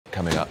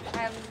coming up.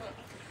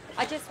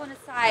 I just want to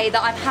say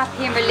that I'm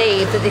happy and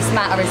relieved that this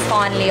matter is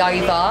finally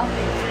over.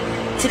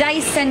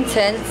 Today's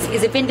sentence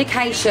is a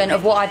vindication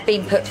of what I've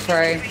been put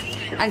through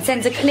and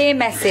sends a clear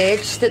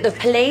message that the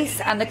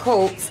police and the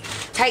courts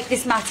take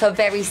this matter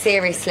very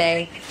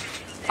seriously.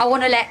 I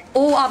want to let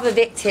all other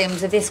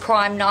victims of this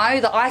crime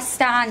know that I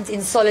stand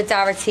in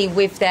solidarity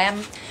with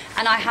them,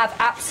 and I have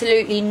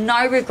absolutely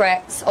no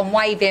regrets on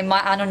waiving my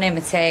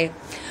anonymity.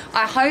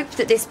 I hope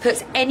that this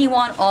puts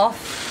anyone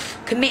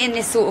off committing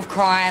this sort of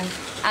crime,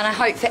 and I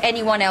hope for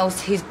anyone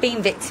else who's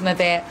been victim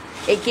of it,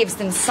 it gives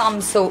them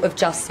some sort of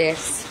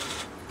justice.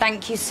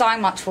 Thank you so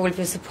much for all of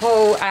your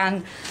support,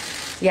 and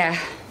yeah,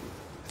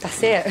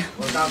 that's it.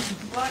 Well done.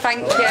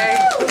 Thank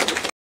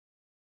you.